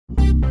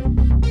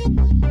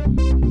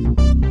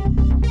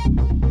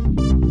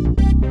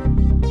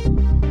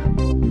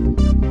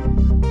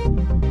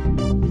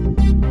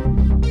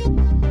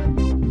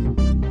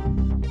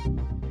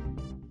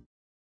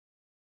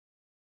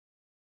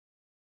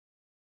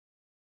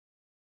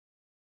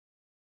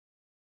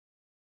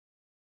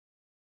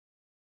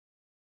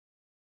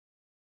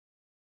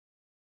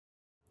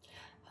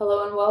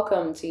Hello and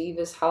welcome to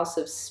Eva's House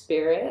of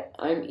Spirit.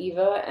 I'm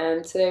Eva,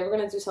 and today we're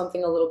going to do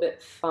something a little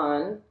bit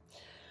fun.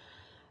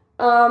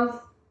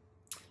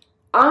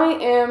 I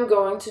am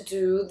going to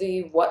do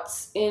the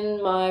What's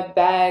in My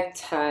Bag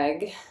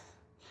tag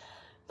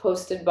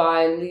posted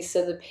by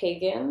Lisa the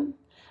Pagan,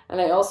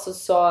 and I also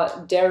saw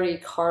Derry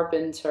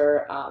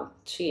Carpenter.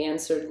 She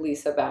answered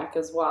Lisa back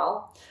as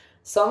well.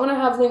 So I'm going to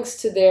have links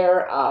to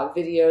their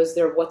videos,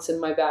 their What's in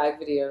My Bag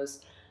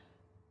videos.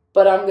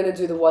 But I'm going to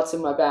do the What's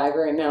in My Bag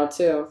right now,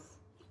 too.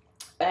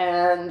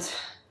 And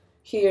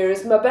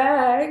here's my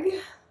bag.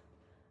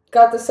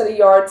 Got this at a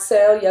yard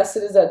sale. Yes,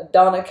 it is at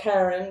Donna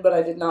Karan, but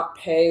I did not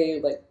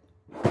pay, like,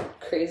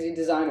 crazy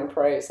designer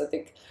price. I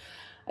think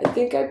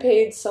I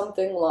paid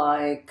something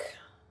like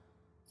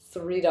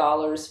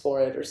 $3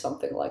 for it or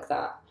something like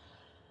that.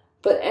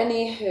 But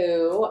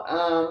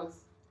anywho,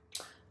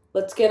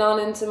 let's get on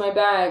into my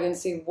bag and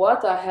see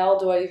what the hell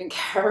do I even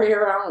carry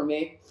around with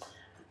me.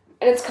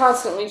 And it's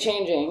constantly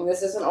changing.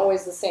 This isn't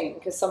always the same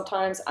because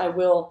sometimes I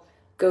will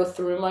go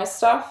through my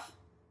stuff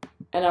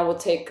and I will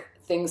take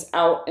things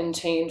out and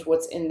change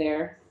what's in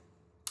there.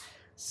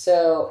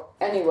 So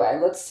anyway,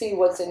 let's see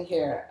what's in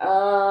here.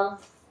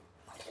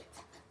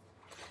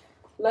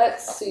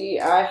 Let's see,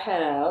 I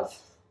have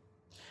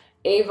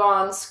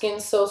Avon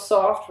Skin So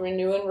Soft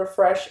Renew and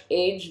Refresh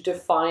Age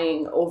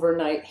Defying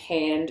Overnight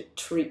Hand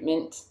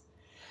Treatment.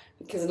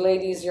 Because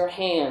ladies, your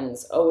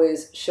hands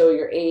always show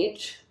your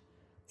age.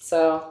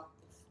 So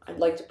I'd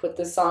like to put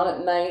this on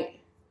at night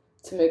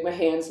to make my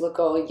hands look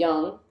all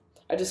young.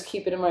 I just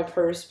keep it in my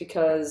purse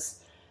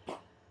because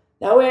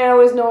that way I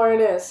always know where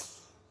it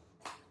is.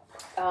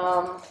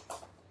 I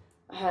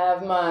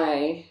have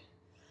my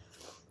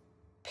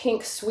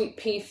Pink Sweet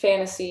Pea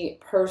Fantasy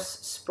Purse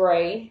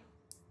Spray.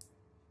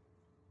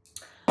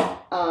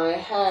 I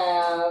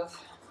have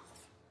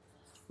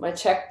my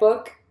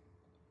checkbook.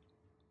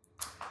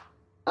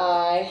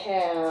 I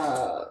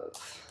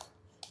have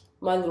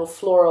my little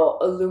floral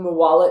Illuma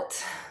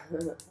wallet.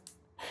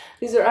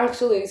 These are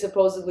actually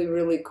supposedly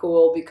really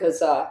cool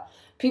because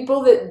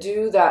people that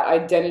do that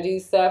identity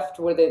theft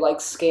where they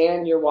like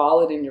scan your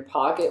wallet in your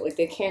pocket, like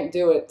they can't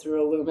do it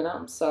through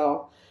aluminum.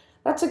 So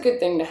that's a good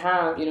thing to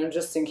have, you know,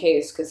 just in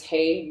case, because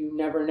hey, you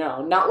never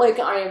know. Not like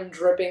I am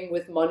dripping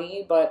with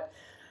money, but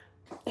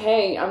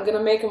hey, I'm going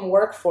to make them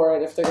work for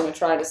it if they're going to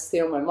try to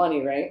steal my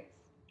money, right?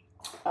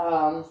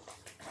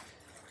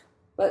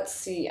 Let's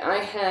see, I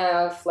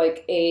have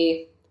like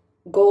a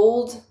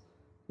gold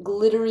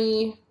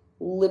glittery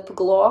lip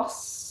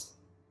gloss.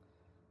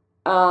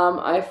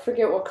 I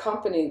forget what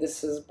company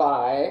this is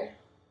by.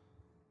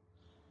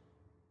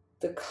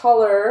 The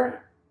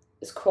color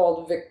is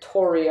called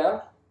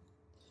Victoria.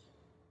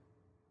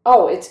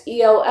 Oh, it's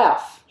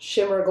ELF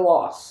Shimmer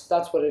Gloss.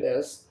 That's what it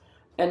is.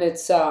 And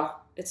it's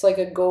like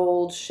a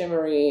gold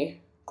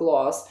shimmery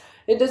gloss.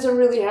 It doesn't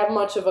really have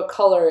much of a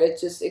color.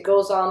 It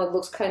goes on, it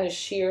looks kind of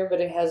sheer,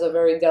 but it has a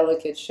very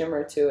delicate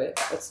shimmer to it.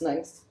 That's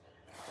nice.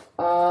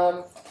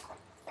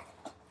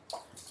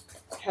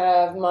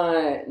 Have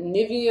my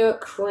Nivea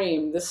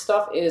cream. This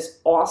stuff is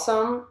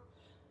awesome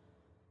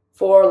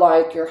for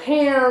like your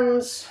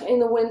hands in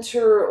the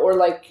winter, or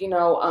like, you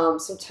know,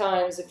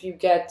 sometimes if you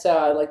get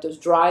like those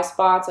dry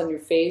spots on your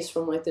face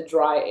from like the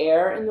dry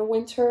air in the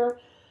winter.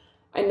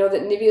 I know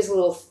that Nivea is a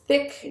little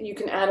thick. You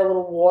can add a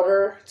little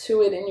water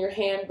to it in your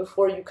hand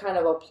before you kind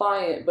of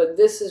apply it, but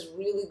this is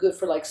really good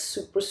for like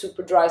super,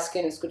 super dry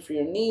skin. It's good for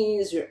your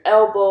knees, your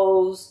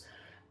elbows,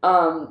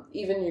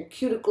 even your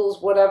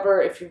cuticles,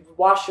 whatever. If you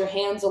wash your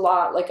hands a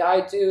lot like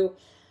I do,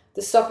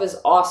 this stuff is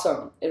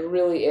awesome. It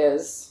really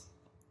is.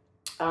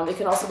 It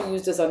can also be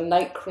used as a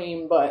night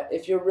cream, but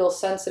if you're real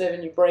sensitive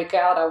and you break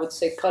out, I would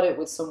say cut it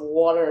with some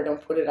water. Don't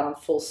put it on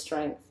full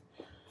strength.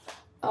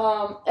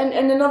 And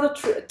another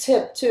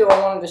tip too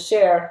I wanted to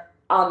share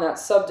on that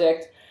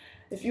subject.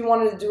 If you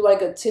wanted to do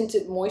like a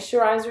tinted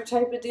moisturizer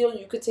type of deal,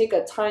 you could take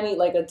a tiny,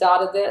 like a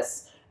dot of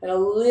this and a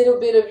little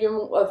bit of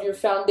your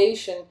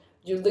foundation,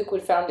 your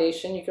liquid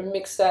foundation. You can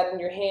mix that in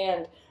your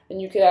hand and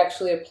you could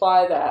actually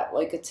apply that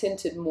like a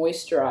tinted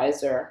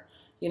moisturizer.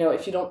 You know,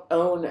 if you don't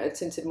own a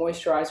tinted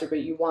moisturizer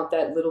but you want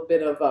that little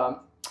bit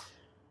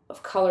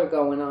of color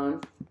going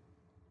on.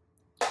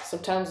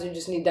 Sometimes you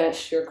just need that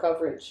sheer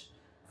coverage.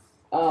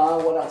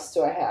 What else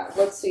do I have?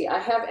 Let's see. I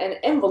have an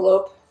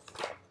envelope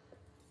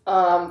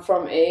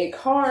from a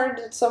card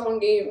that someone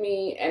gave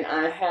me, and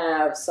I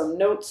have some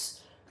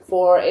notes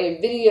for a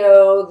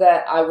video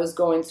that I was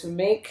going to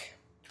make.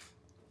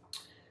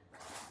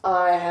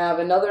 I have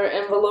another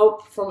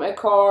envelope from a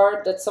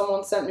card that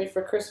someone sent me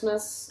for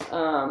Christmas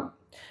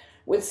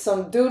with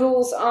some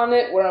doodles on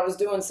it where I was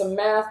doing some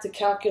math to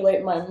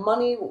calculate my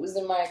money, what was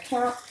in my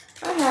account.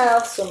 I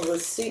have some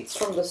receipts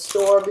from the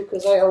store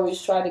because I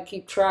always try to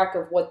keep track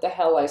of what the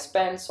hell I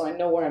spend so I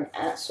know where I'm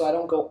at so I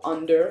don't go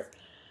under.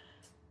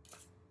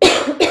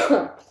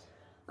 I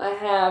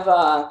have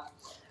a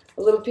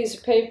little piece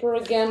of paper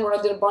again where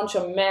I did a bunch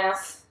of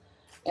math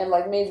and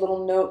like made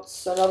little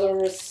notes, another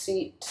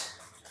receipt.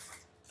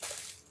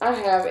 I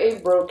have a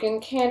broken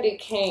candy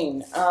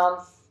cane.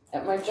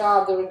 At my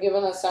job they were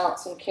giving us out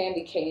some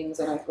candy canes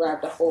and I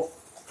grabbed a whole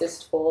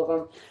fistful of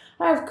them.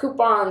 I have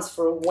coupons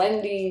for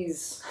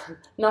Wendy's.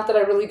 Not that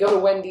I really go to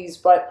Wendy's,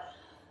 but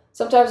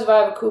sometimes if I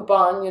have a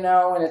coupon, you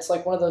know, and it's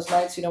like one of those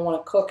nights you don't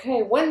want to cook,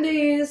 hey,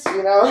 Wendy's,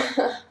 you know.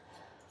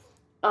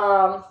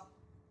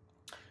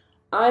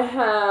 I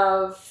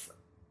have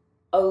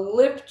a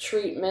lip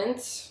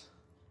treatment.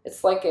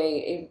 It's like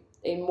a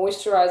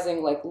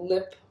moisturizing like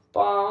lip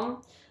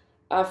balm.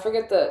 I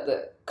forget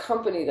the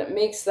company that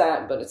makes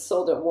that, but it's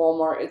sold at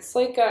Walmart. It's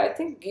like I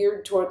think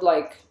geared toward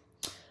like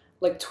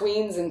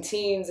tweens and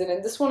teens,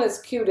 and this one is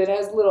cute. It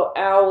has little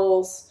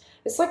owls.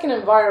 It's like an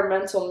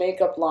environmental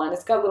makeup line.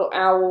 It's got little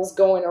owls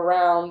going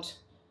around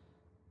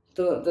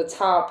the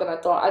top, and I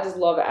thought, I just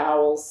love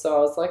owls, so I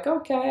was like,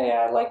 okay,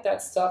 I like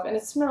that stuff, and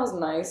it smells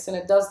nice, and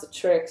it does the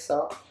trick,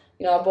 so,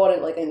 you know, I bought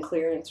it like in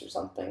clearance or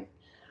something.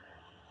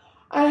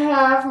 I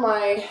have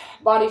my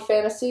Body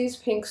Fantasies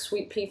Pink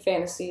Sweet Pea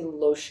Fantasy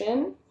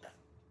Lotion.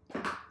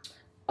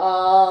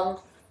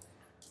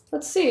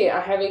 Let's see, I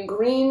have a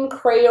green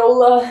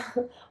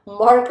Crayola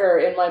marker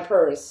in my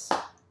purse.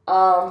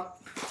 I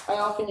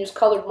often use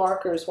colored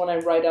markers when I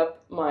write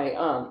up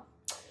my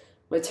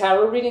my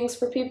tarot readings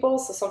for people,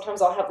 so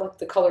sometimes I'll have like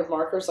the colored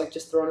markers like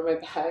just thrown in my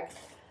bag.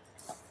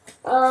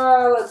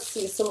 Let's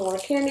see, some more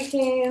candy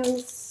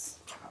canes.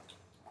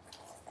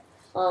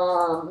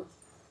 I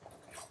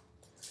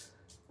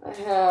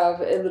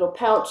have a little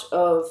pouch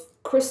of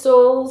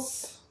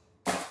crystals.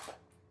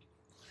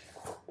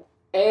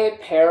 A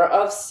pair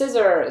of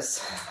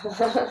scissors.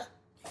 I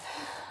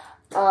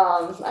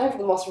have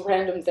the most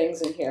random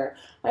things in here.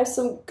 I have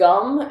some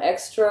gum,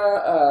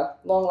 extra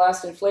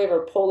long-lasting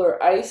flavor,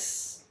 Polar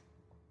Ice.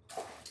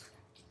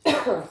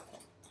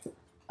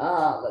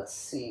 Let's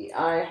see.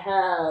 I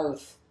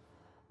have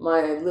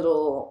my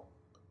little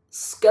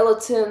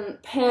skeleton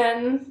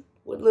pen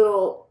with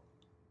little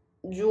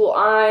jewel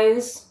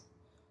eyes.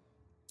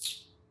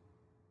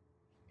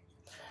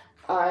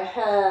 I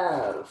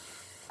have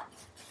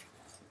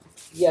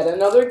yet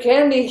another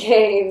candy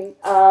cane.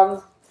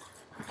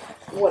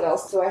 What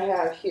else do I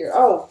have here?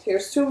 Oh,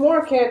 here's two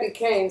more candy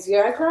canes.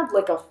 Yeah, I grabbed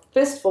like a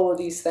fistful of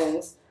these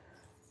things.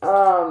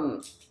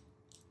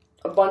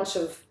 A bunch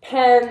of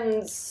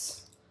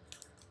pens,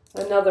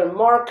 another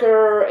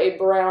marker, a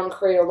brown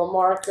Crayola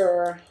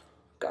marker.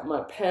 Got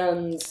my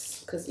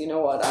pens, because you know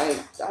what, I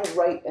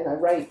write and I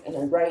write and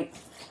I write.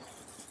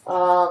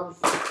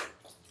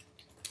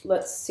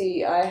 Let's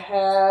see, I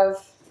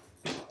have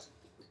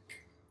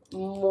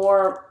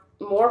more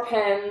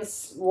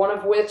pens, one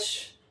of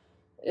which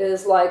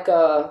is like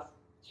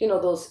you know,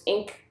 those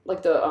ink,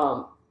 like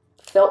the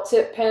felt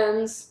tip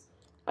pens.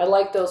 I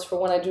like those for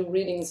when I do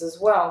readings as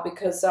well,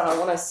 because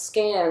when I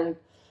scan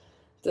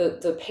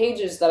the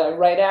pages that I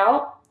write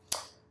out,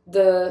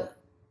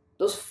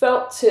 those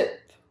felt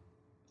tip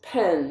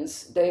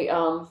pens, they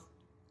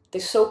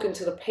soak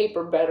into the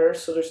paper better,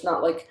 so there's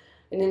not like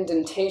an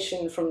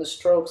indentation from the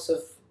strokes of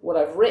what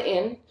I've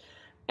written,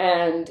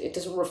 and it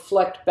doesn't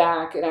reflect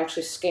back. It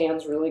actually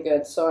scans really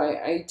good, so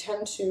I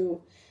tend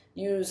to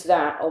use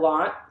that a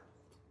lot.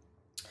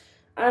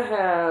 I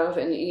have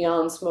an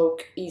Eon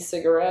Smoke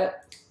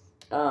e-cigarette.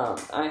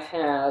 I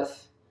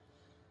have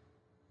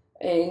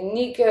a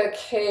Nika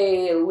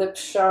K Lip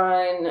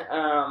Shine,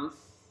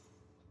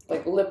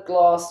 like lip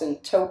gloss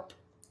and taupe.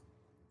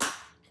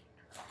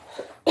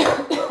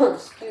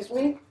 Excuse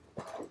me.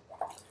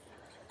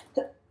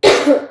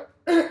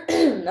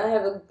 I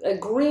have a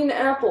green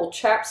apple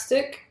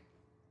chapstick.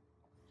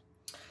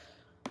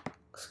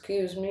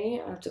 Excuse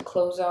me, I have to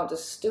close out.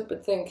 This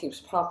stupid thing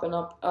keeps popping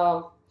up.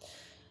 I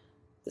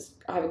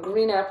have a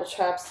green apple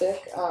chapstick,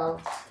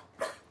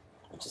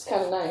 which is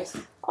kind of nice.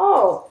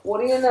 Oh,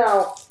 what do you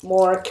know?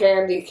 More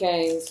candy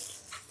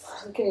canes.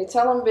 Can you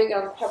tell I'm big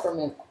on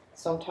peppermint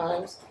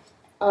sometimes?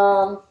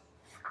 I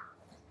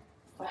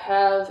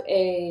have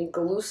a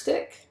glue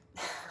stick.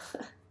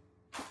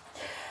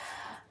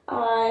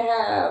 I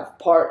have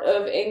part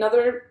of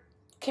another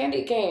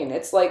candy cane.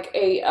 It's like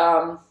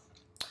a,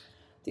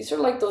 these are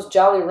like those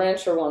Jolly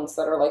Rancher ones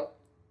that are like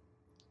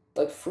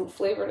fruit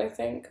flavored, I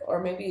think. Or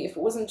maybe if it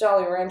wasn't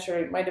Jolly Rancher,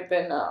 it might have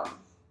been,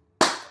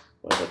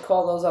 what do they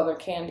call those other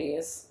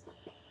candies?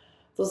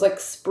 Those like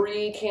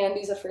spree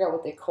candies, I forgot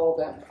what they call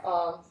them.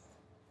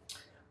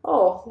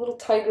 Oh, little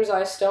tiger's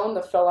eye stone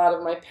that fell out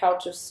of my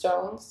pouch of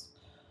stones.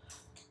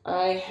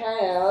 I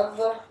have,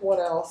 what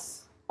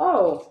else?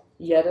 Oh,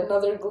 yet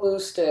another glue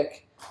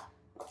stick.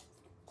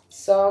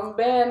 Some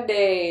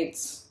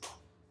Band-Aids.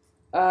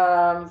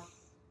 A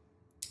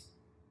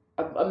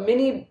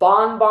mini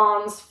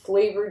Bonbons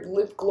flavored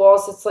lip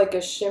gloss. It's like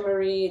a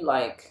shimmery,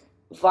 like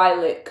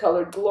violet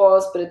colored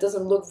gloss, but it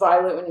doesn't look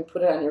violet when you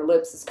put it on your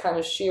lips. It's kind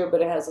of sheer,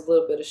 but it has a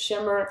little bit of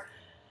shimmer.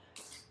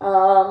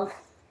 I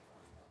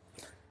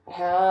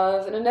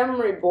have an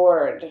emery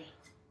board,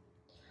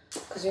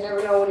 because you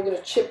never know when you're going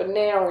to chip a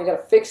nail, and you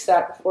got to fix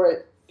that before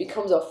it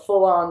becomes a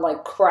full-on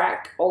like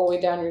crack all the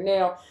way down your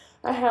nail.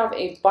 I have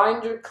a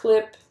binder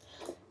clip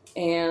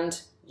and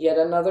yet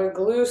another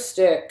glue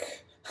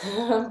stick.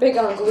 I'm big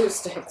on glue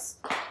sticks,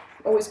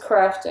 always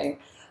crafting.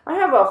 I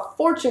have a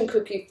fortune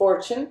cookie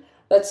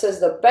that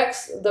says the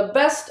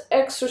best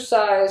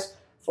exercise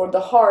for the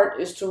heart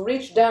is to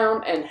reach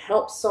down and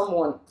help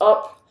someone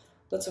up.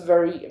 That's a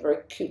very,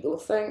 very cute little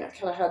thing. I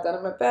kind of had that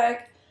in my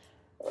bag.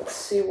 Let's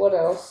see what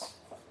else.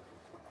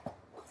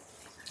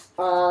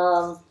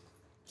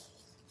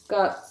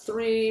 Got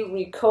 3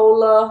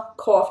 Ricola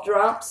cough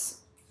drops.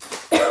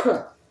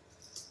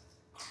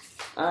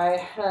 I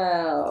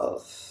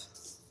have.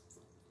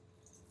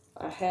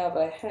 I'm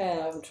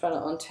trying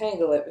to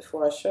untangle it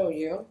before I show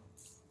you.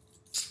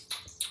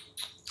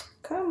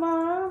 Come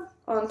on,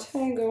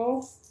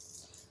 untangle.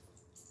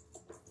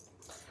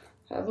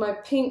 I have my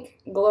pink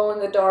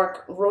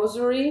glow-in-the-dark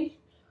rosary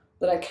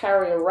that I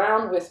carry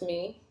around with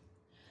me.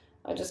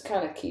 I just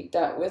kind of keep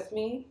that with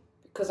me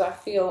because I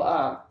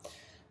feel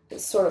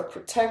it's sort of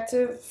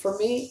protective for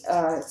me.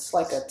 It's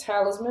like a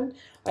talisman.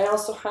 I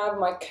also have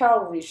my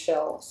cowrie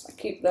shells. I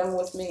keep them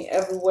with me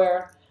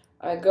everywhere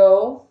I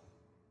go.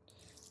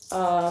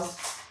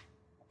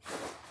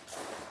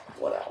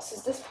 What else?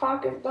 Is this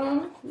pocket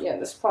done? Yeah,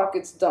 this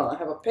pocket's done. I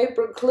have a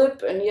paper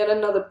clip and yet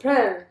another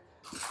pen.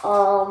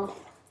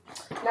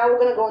 Now we're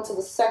going to go into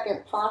the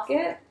second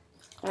pocket.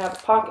 I have a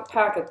pocket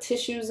pack of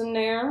tissues in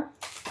there.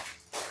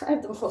 I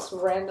have the most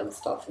random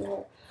stuff in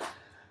here.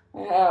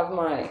 I have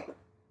my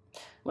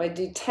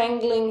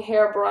detangling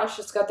hairbrush.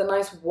 It's got the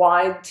nice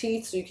wide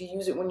teeth so you can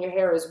use it when your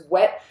hair is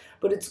wet,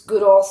 but it's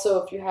good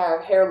also if you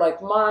have hair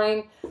like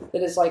mine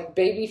that is like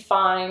baby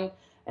fine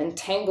and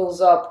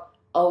tangles up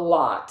a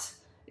lot.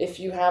 If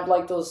you have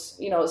like those,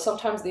 you know,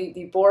 sometimes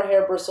the boar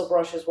hair bristle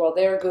brushes, while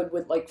they're good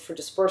with like for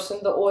dispersing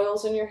the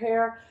oils in your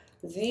hair,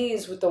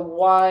 these with the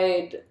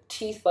wide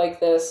teeth like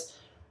this,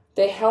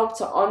 they help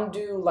to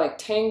undo like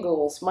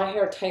tangles. My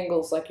hair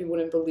tangles like you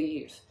wouldn't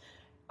believe.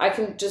 I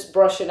can just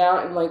brush it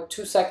out and like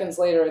 2 seconds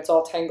later it's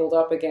all tangled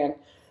up again.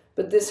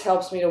 But this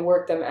helps me to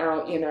work them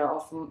out, you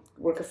know,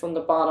 working from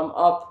the bottom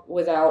up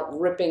without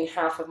ripping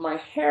half of my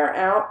hair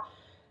out.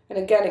 And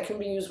again, it can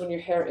be used when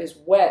your hair is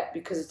wet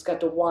because it's got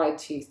the wide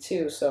teeth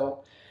too.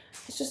 So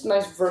it's just a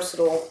nice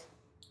versatile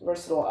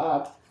brush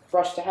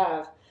to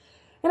have.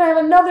 And I have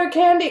another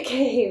candy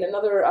cane,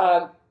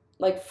 another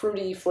like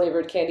fruity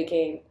flavored candy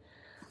cane.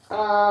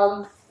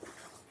 And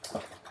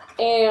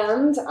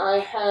I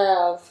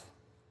have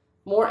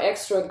more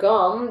extra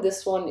gum.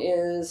 This one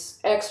is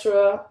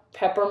extra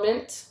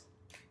peppermint.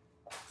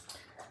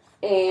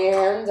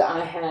 And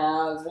I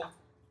have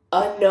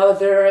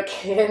another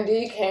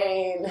candy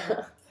cane.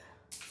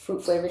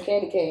 Fruit flavored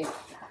candy cane.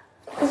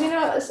 Because, you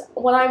know,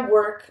 when I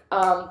work,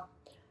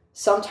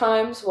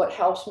 sometimes what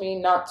helps me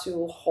not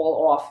to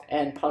haul off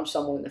and punch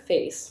someone in the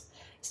face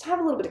is to have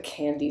a little bit of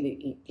candy to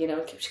eat. You know,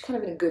 it keeps you kind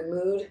of in a good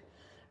mood.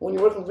 When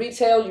you work in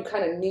retail, you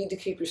kind of need to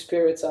keep your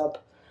spirits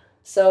up.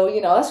 So, you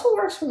know, that's what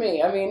works for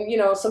me. I mean, you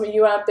know, some of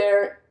you out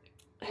there,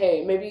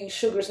 hey, maybe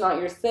sugar's not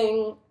your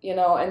thing, you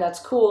know, and that's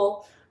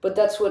cool. But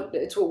it's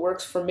what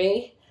works for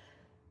me,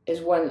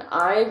 is when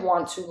I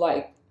want to,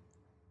 like,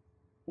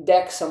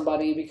 deck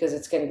somebody because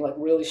it's getting, like,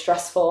 really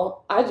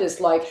stressful, I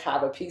just, like,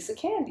 have a piece of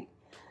candy.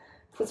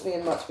 Puts me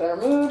in a much better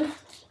mood.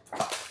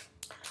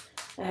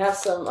 I have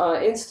some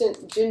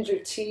instant ginger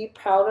tea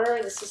powder.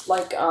 This is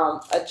like a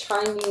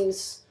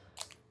Chinese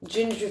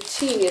ginger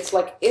tea. It's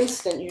like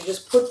instant. You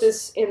just put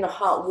this in the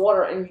hot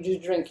water and you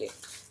just drink it.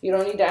 You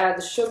don't need to add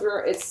the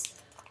sugar. It's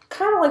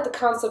kind of like the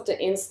concept of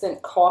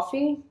instant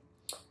coffee,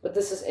 but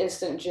this is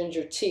instant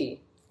ginger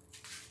tea.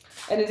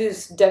 And it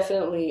is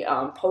definitely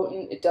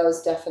potent. It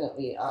does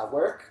definitely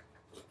work.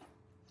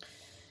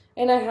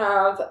 And I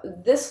have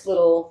this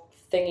little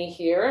thingy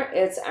here.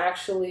 It's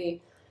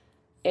actually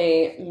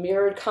a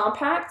mirrored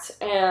compact,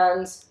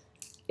 and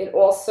it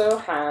also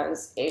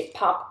has a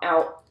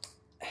pop-out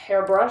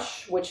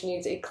hairbrush, which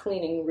needs a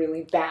cleaning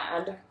really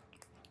bad.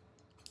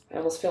 I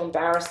almost feel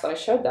embarrassed that I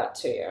showed that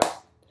to you.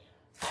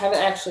 I haven't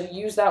actually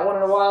used that one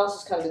in a while. It's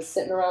just kind of been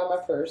sitting around in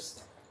my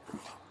purse.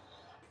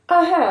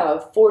 I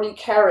have 40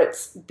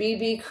 Carats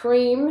BB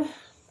cream,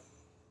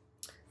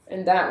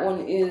 and that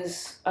one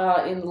is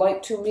in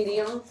light to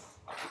medium.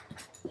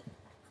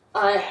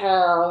 I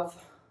have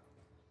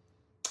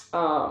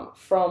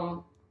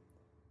from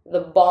The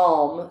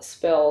Balm,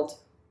 spelled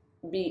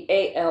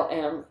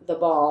B-A-L-M, The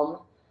Balm,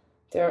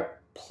 their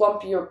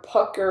Plump Your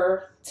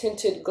Pucker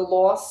Tinted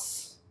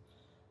Gloss.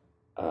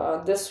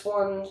 This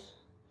one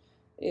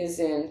is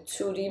in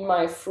Tutti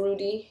My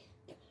Fruity.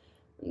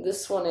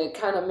 This one, it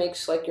kind of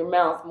makes like your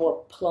mouth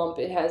more plump.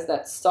 It has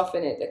that stuff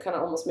in it that kind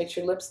of almost makes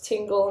your lips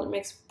tingle, and it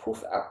makes them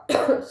poof out.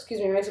 Excuse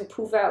me, it makes them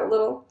poof out a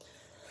little.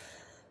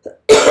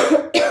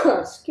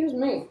 Excuse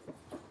me.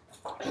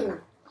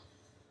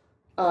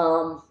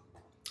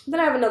 Then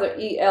I have another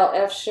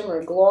ELF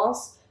Shimmer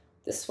Gloss.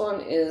 This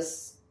one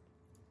is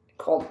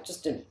called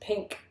just in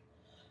pink.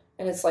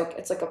 And it's like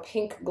a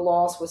pink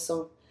gloss with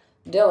some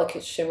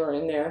delicate shimmer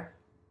in there.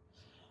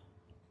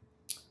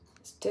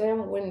 This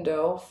damn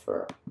window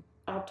for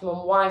optimum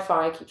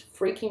Wi-Fi keeps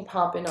freaking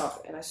popping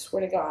up, and I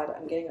swear to God,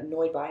 I'm getting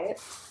annoyed by it.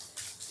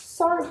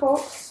 Sorry,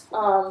 folks.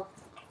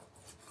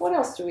 What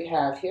else do we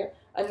have here?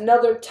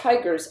 Another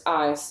tiger's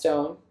eye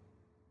stone.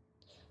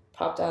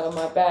 Popped out of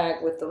my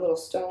bag with the little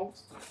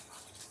stones.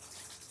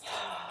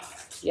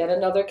 Yet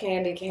another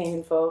candy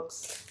cane,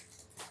 folks.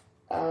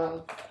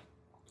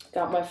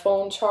 Got my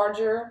phone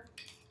charger.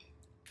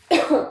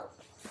 An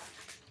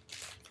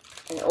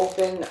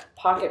open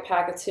pocket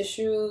pack of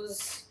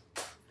tissues.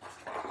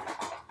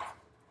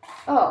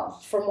 Oh,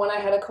 from when I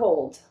had a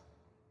cold.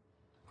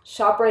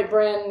 ShopRite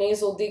brand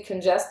nasal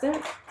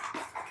decongestant.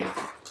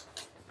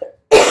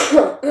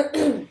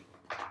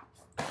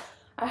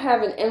 I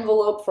have an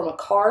envelope from a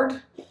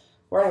card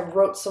where I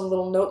wrote some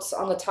little notes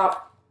on the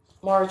top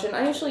margin.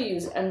 I usually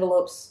use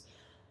envelopes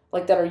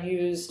like that are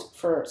used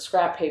for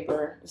scrap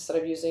paper instead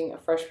of using a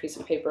fresh piece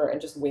of paper and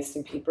just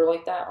wasting paper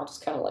like that. I'll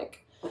just kind of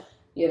like,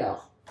 you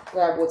know,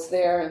 grab what's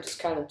there and just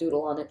kind of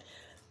doodle on it.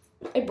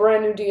 A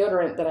brand new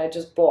deodorant that I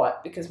just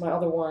bought because my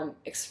other one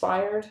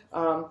expired.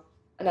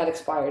 Not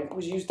expired, it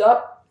was used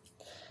up.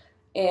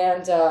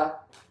 And I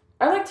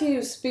like to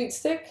use Speed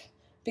Stick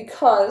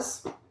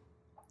because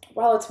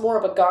while it's more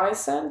of a guy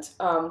scent,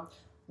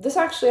 this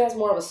actually has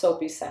more of a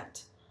soapy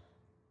scent.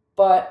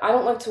 But I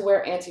don't like to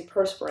wear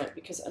antiperspirant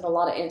because in a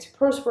lot of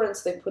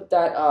antiperspirants they put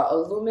that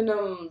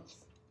aluminum,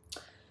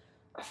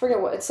 I forget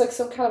what, it's like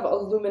some kind of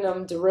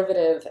aluminum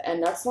derivative,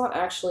 and that's not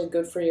actually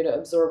good for you to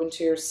absorb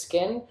into your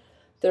skin.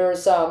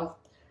 There's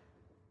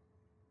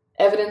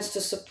evidence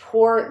to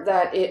support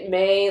that it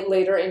may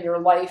later in your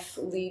life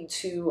lead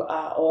to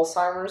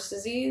Alzheimer's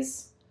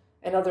disease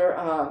and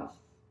other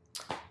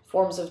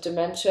forms of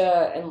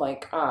dementia and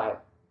like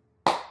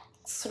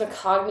sort of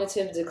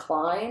cognitive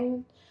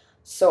decline.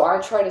 So I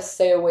try to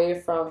stay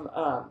away from,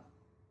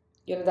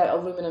 you know, that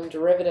aluminum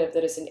derivative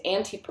that is an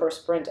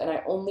antiperspirant, and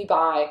I only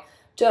buy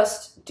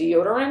just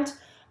deodorant.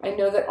 I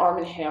know that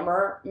Arm &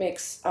 Hammer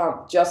makes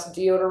just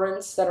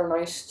deodorants that are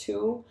nice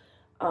too.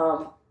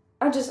 I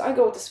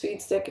go with the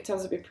Speed Stick. It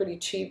tends to be pretty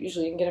cheap.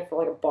 Usually you can get it for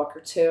like $1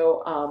 or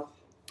 $2.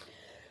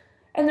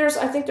 And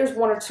I think there's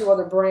 1 or 2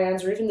 other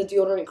brands, or even the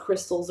deodorant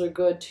crystals are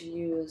good to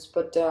use,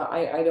 but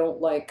I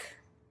don't like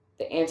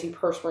the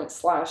antiperspirant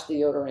 /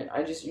 deodorant.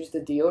 I just use the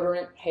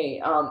deodorant.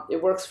 Hey,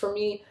 it works for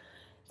me.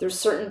 There's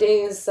certain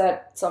days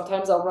that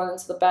sometimes I'll run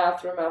into the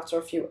bathroom after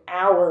a few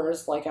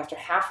hours, like after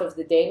half of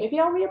the day. Maybe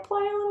I'll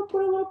reapply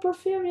put a little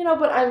perfume, you know,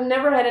 but I've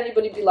never had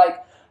anybody be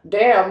like,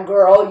 damn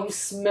girl, you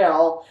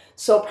smell.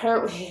 So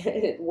apparently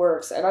it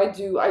works, and I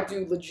do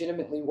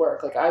legitimately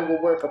work. Like I will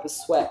work up a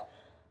sweat.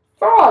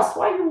 Frost,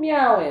 why are you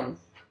meowing?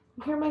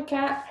 You hear my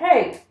cat?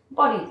 Hey,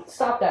 buddy,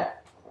 stop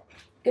that.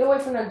 Get away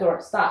from that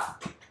door,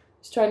 stop.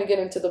 He's trying to get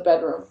into the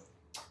bedroom.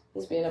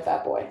 He's being a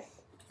bad boy.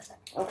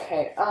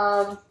 Okay,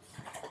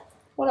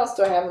 what else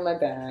do I have in my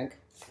bag?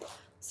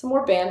 Some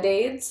more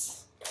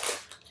Band-Aids.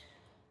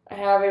 I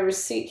have a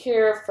receipt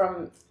here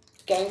from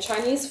getting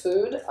Chinese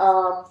food.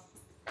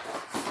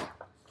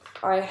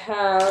 I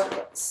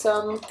have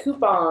some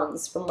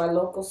coupons from my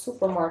local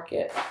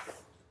supermarket.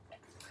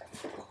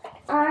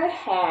 I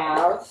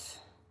have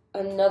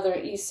another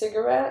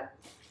e-cigarette,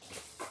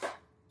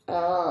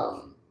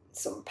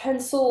 some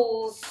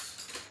pencils,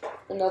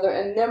 another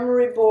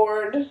emery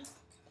board,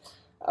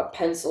 a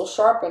pencil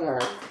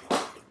sharpener.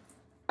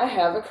 I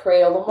have a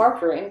Crayola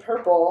marker in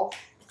purple.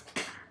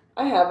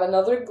 I have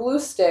another glue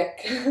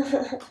stick.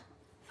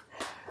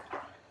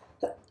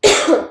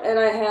 And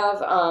I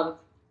have,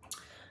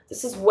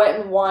 this is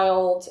Wet n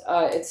Wild.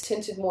 It's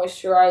tinted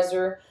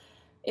moisturizer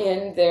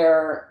in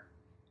their,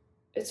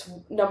 it's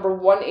number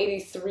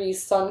 183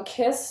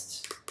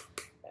 Sun-Kissed.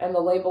 And the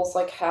label's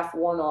like half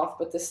worn off,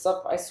 but this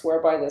stuff, I swear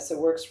by this, it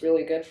works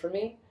really good for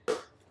me.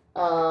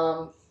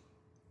 I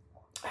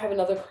have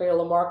another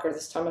Crayola marker,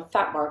 this time a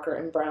fat marker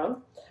in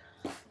brown.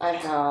 I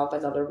have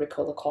another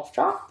Ricola cough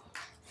drop.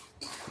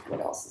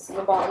 What else is in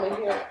the bottom of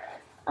here?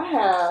 I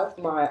have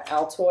my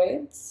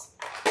Altoids.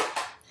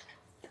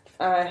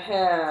 I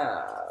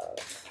have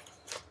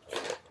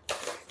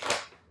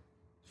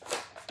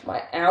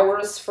my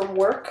hours from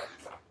work.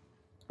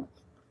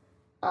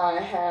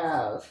 I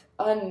have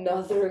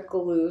another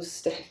glue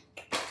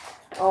stick.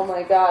 Oh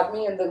my god,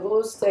 me and the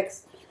glue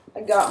sticks.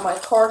 I got my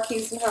car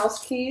keys and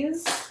house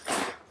keys.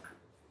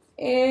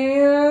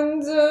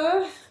 And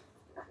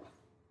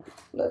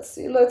let's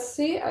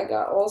see. I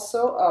got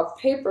also a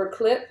paper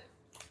clip.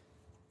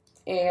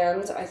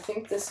 And I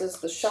think this is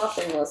the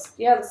shopping list.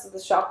 Yeah, this is the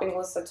shopping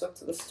list I took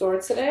to the store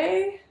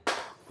today.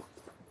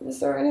 Is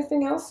there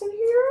anything else in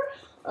here?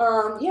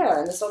 Yeah,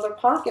 in this other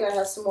pocket I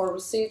have some more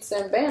receipts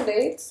and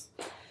Band-Aids.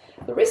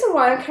 The reason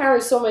why I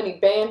carry so many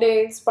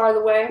Band-Aids, by the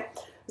way,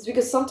 is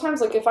because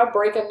sometimes, like, if I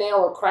break a nail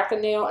or crack a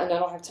nail and I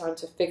don't have time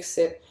to fix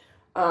it,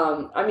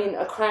 I mean,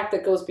 a crack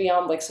that goes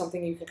beyond like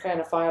something you can kind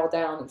of file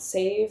down and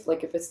save.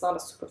 Like if it's not a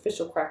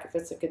superficial crack, if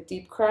it's like a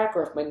deep crack,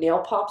 or if my nail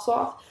pops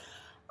off,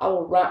 I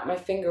will wrap my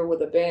finger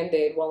with a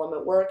Band-Aid while I'm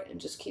at work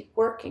and just keep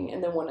working.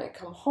 And then when I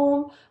come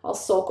home, I'll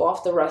soak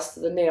off the rest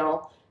of the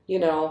nail, you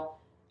know,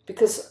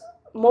 because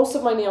most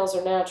of my nails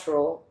are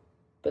natural,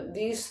 but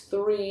these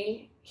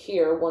 3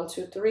 here, 1,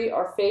 2, 3,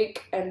 are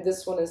fake, and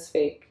this one is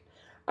fake.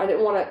 I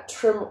didn't want to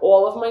trim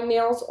all of my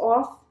nails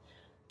off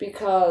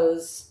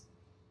because,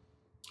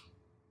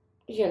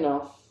 you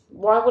know,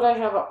 why would I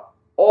have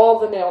all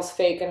the nails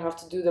fake and have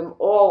to do them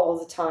all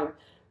the time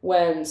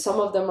when some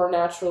of them are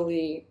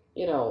naturally,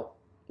 you know,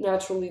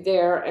 naturally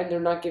there, and they're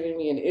not giving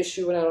me an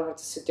issue, and I don't have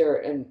to sit there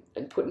and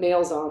put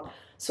nails on.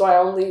 So I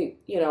only,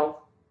 you know,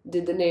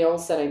 did the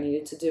nails that I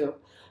needed to do.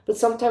 But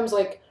sometimes,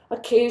 like,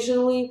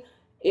 occasionally,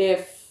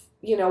 if,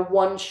 you know,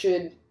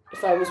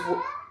 if I was,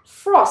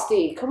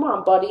 Frosty, come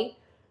on, buddy.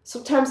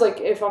 Sometimes,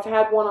 like, if I've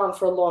had one on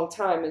for a long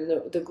time and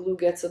the glue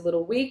gets a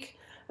little weak,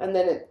 and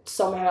then it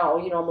somehow,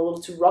 you know, I'm a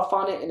little too rough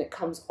on it and it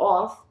comes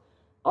off,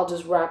 I'll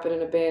just wrap it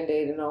in a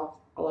Band-Aid, and I'll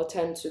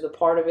attend to the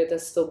part of it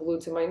that's still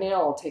glued to my nail.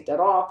 I'll take that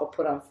off. I'll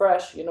put on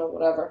fresh, you know,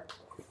 whatever.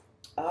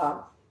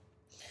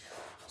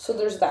 So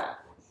there's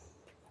that.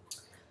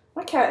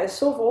 My cat is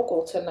so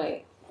vocal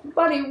tonight.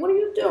 Buddy, what are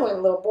you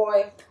doing, little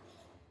boy?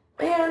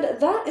 And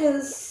that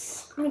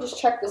is, let me just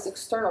check this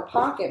external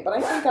pocket, but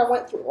I think I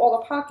went through all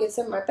the pockets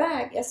in my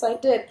bag. Yes, I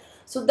did.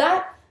 So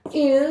that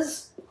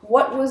is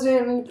what was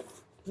in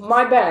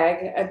my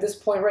bag at this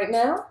point right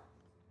now.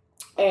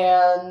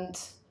 And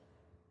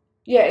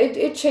yeah,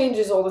 it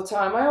changes all the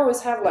time. I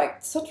always have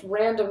like such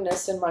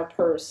randomness in my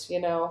purse, you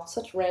know,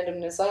 such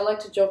randomness. I like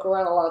to joke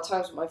around a lot of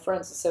times with my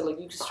friends and say, like,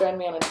 you can strand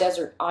me on a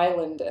desert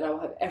island and I'll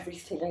have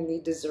everything I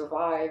need to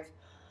survive.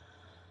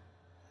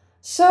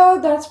 So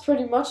that's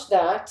pretty much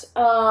that.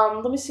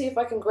 Let me see if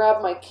I can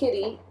grab my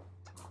kitty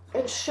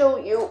and show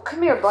you.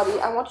 Come here, buddy.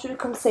 I want you to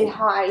come say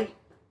hi.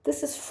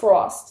 This is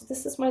Frost.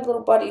 This is my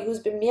little buddy who's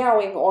been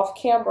meowing off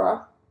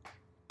camera.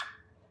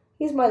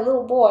 He's my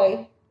little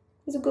boy.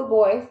 He's a good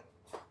boy.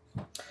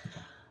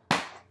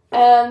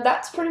 And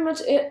that's pretty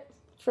much it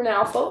for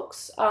now,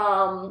 folks.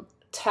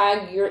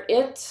 Tag your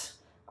it.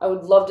 I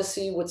would love to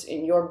see what's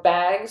in your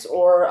bags,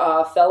 or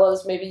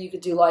fellas, maybe you could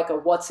do like a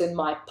what's in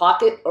my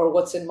pocket or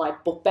what's in my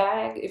book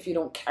bag if you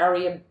don't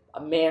carry a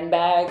man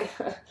bag.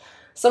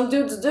 Some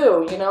dudes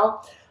do, you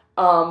know.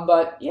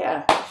 But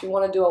yeah, if you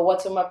want to do a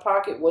what's in my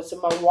pocket, what's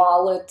in my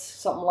wallet,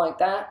 something like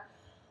that,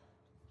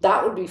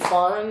 that would be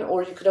fun.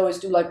 Or you could always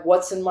do like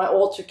what's in my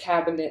altar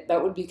cabinet.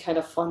 That would be kind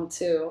of fun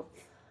too.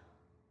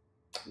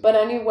 But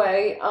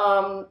anyway,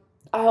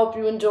 I hope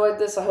you enjoyed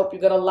this. I hope you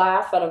got a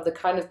laugh out of the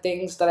kind of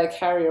things that I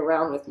carry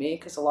around with me,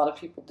 because a lot of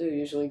people do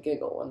usually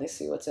giggle when they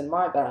see what's in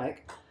my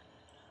bag.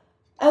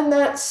 And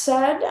that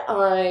said,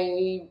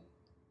 I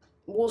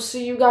will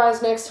see you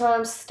guys next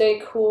time.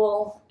 Stay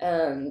cool,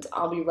 and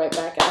I'll be right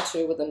back at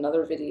you with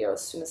another video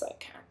as soon as I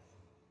can.